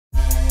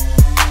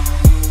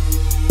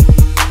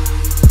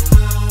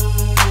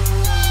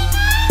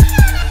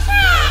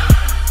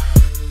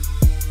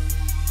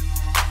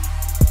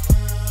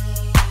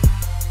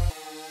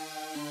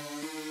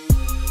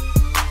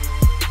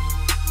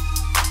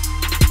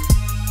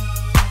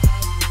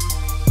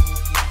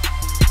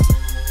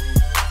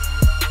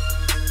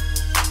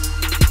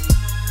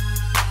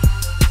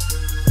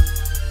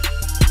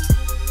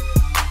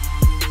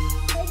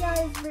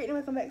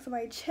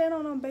my channel,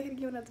 and I'm back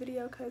again with another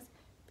video, because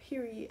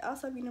period.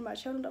 Also, if you're new to my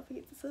channel, don't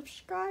forget to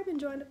subscribe and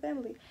join the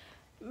family.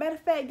 Matter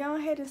of fact, go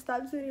ahead and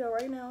stop this video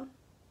right now,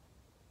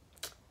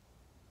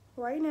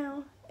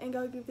 and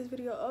go give this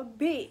video a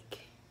big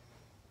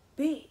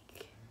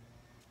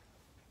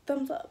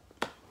thumbs up.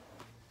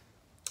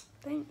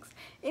 Thanks.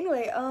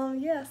 Anyway,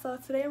 yeah, so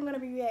today I'm gonna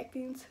be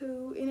reacting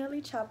to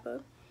NLE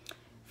Choppa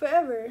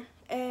Forever,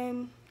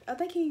 and I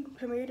think he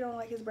premiered it on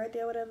like his birthday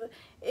or whatever.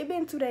 It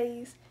been 2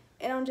 days,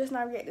 and I'm just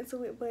not reacting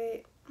to it,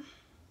 but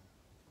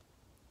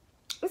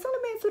it's only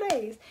been 2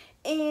 days,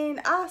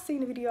 and I've seen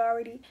the video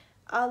already.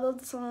 I love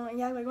the song, and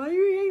y'all like, why are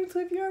you reacting to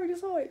it if you already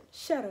saw it?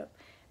 Shut up.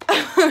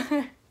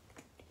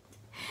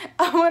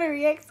 I want to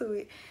react to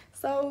it,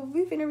 so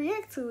we finna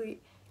react to it,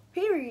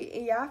 period,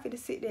 and y'all finna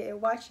sit there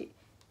and watch it,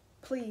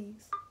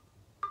 please.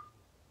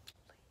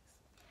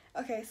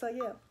 Okay, so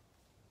yeah,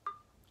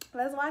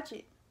 let's watch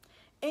it.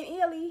 And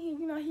NLE,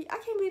 you know, I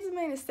can't believe this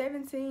man is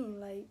 17.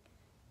 Like,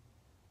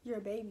 you're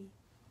a baby,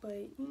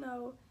 but you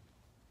know,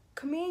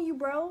 commend you,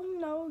 bro. You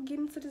know, get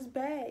into this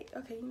bag.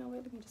 Okay, you know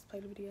what? Let me just play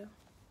the video.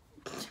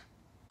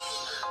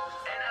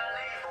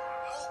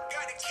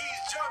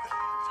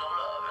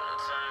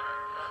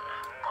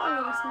 I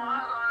love this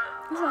song.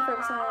 This is my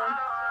favorite song.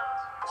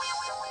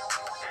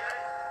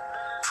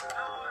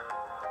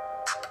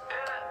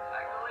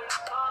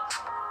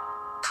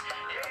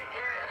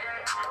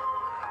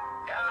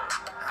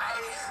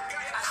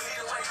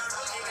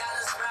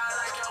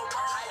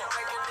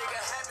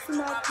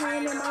 My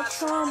pain and my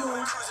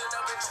trauma.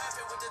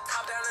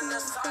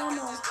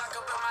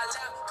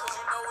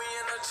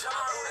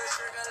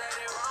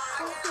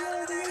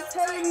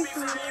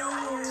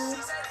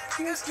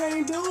 You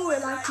can't do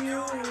it like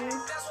you.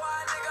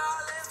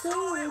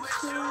 So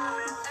it's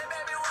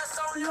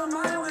you. Your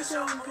mind was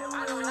so good.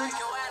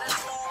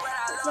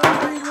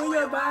 Move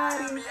your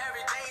body.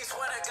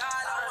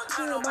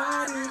 Your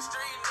body.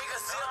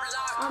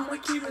 I'ma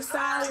keep it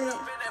silent.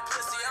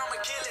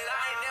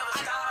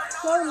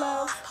 For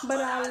love, but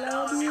I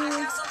love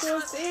you.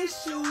 There's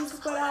issues,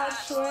 but I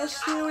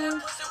trust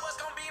you.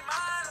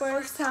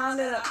 First time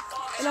that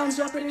I'm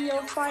jumping in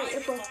your fight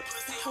if I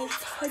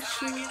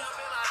touch you.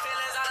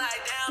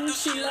 Do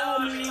she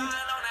love me?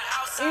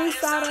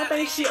 Inside I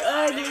think she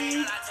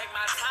ugly.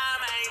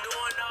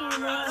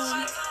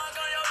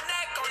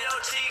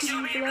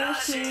 Keep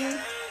blushing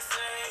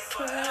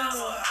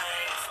forever.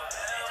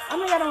 I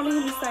mean, I don't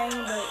need to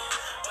sing, but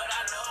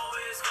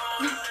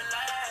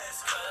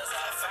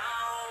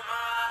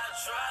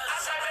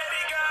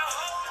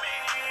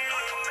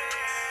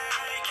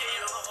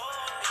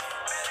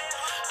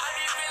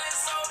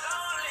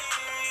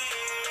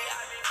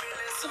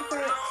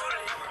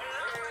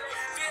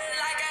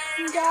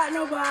you got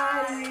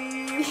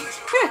nobody.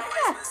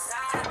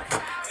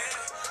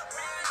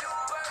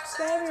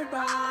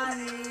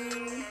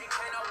 Everybody.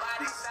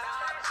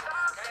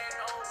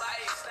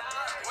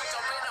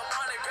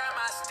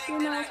 You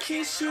know I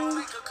kiss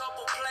you.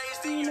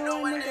 You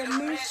know a nigga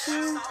miss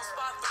you.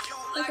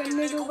 Like a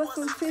nigga with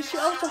some tissue.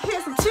 Oh, so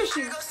here's some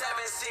tissue.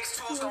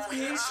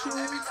 Miss you.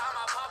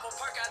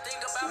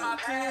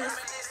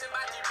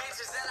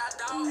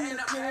 In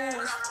the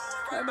past.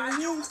 What about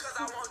you?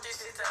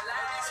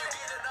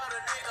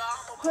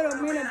 Put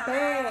him in a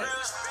bag.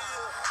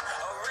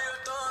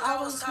 I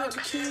was hurt to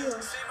kill.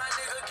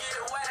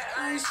 I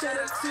ain't shed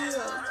a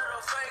tear.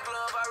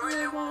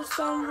 We want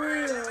some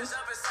real.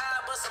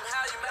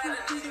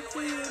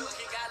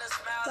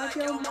 Like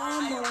your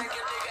mama.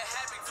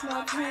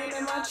 My pain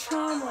and my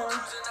trauma.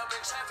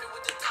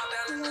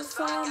 In the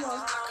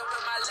summer.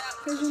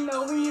 Cause you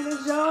know we in the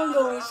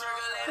jungle.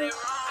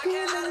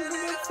 Can't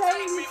nobody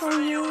take me from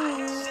you.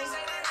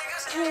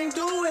 Can't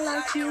do it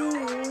like you.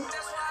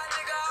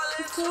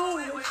 It's all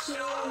with you.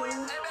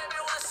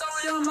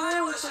 Your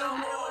mind was so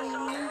holy.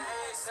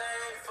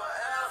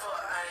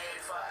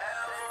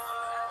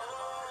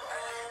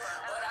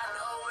 But I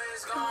know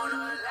it's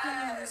gonna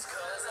last,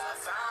 cause I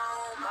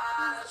found my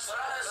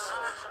trust.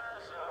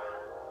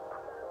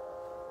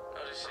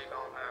 Know this shit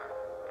gon' happen.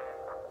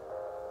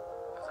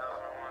 Cause I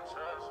found my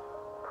trust.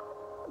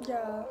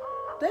 Yeah,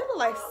 they look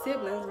like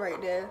siblings right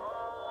there.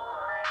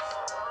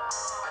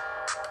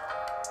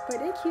 But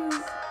they're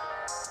cute.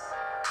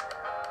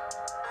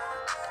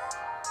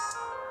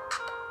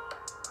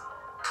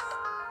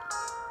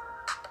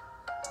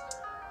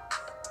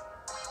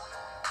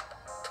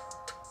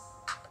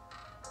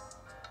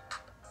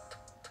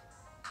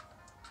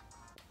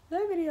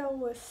 That video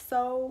was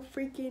so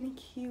freaking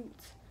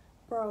cute,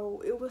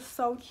 bro. It was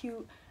so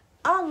cute.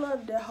 I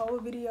loved the whole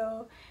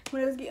video.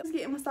 When it was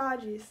getting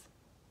massages.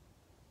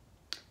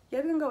 Yeah,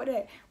 we can go with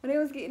that. When they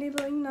was getting their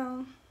little, you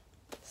know,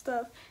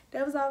 stuff,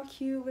 that was all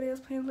cute. When they was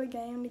playing a little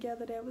game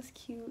together, that was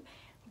cute.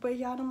 But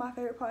y'all know my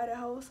favorite part of the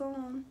whole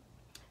song.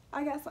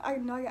 I got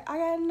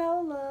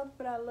no love,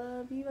 but I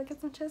love you. I got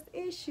some trust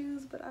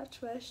issues, but I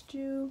trust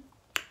you.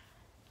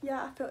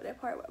 Yeah, I felt that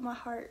part with my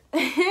heart.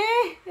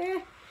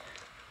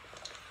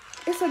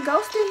 It's a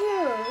ghost in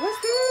here.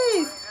 What's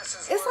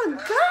this? It's a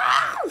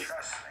ghost.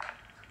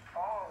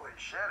 Holy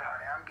shit,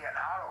 honey, I'm getting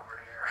hot over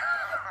here.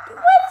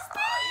 What is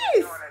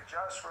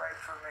just right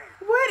for me.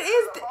 What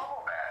is the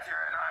bubble bath you're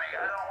in, honey?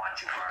 I don't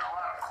want you burning a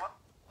lot of clothes.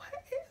 What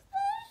is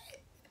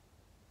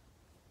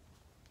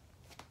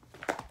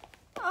that?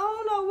 I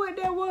don't know what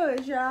that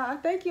was, y'all. I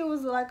think it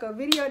was like a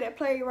video that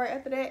played right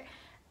after that.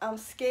 I'm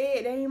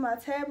scared. That ain't my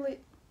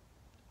tablet.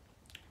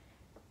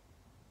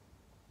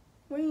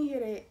 When you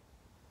hear that?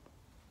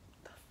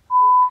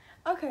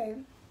 Okay.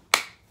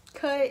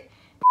 Cut.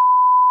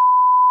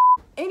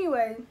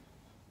 Anyway.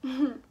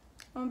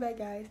 I'm back,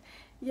 guys.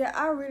 Yeah,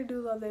 I really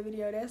do love that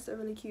video. That's a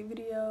really cute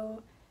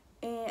video.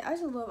 And I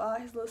just love all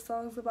his little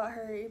songs about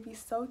her. It'd be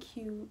so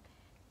cute.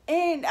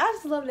 And I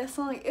just love that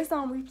song. It's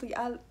on repeat.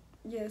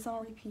 Yeah, it's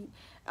on repeat.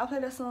 I play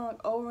that song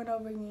over and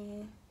over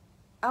again.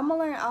 I'm gonna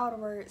learn all the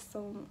words,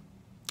 so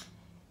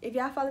if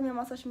y'all follow me on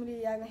my social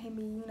media, y'all gonna hit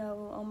me, you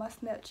know, on my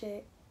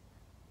Snapchat.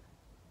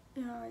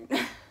 You know,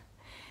 right?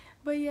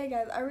 But yeah,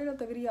 guys, I really love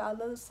the video. I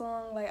love the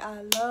song. Like,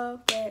 I love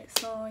that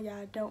song.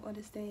 Y'all don't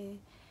understand.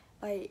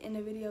 Like, in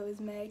the video, it's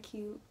mad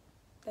cute.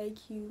 They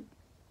cute.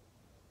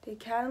 They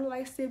kind of look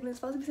like siblings.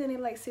 Supposed to be saying they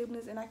like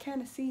siblings, and I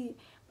kind of see it,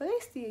 but they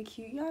still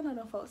cute. Y'all know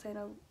them folks ain't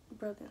no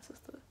brother and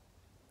sister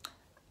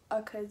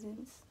or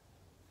cousins.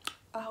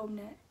 I hope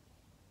not.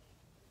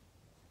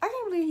 I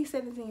can't believe he's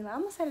 17. Like,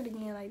 I'm gonna say it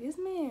again. Like, this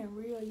man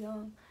real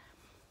young.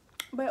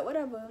 But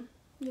whatever,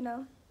 you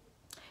know.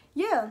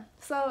 Yeah,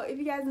 so if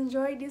you guys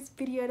enjoyed this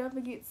video, don't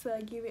forget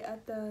to give it a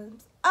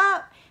thumbs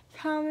up,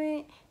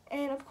 comment,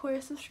 and of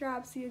course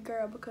subscribe to your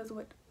girl, because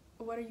what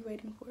are you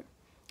waiting for?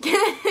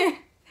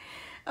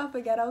 I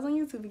forgot I was on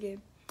YouTube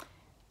again.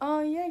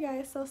 Yeah,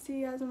 guys, so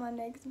see you guys in my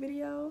next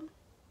video.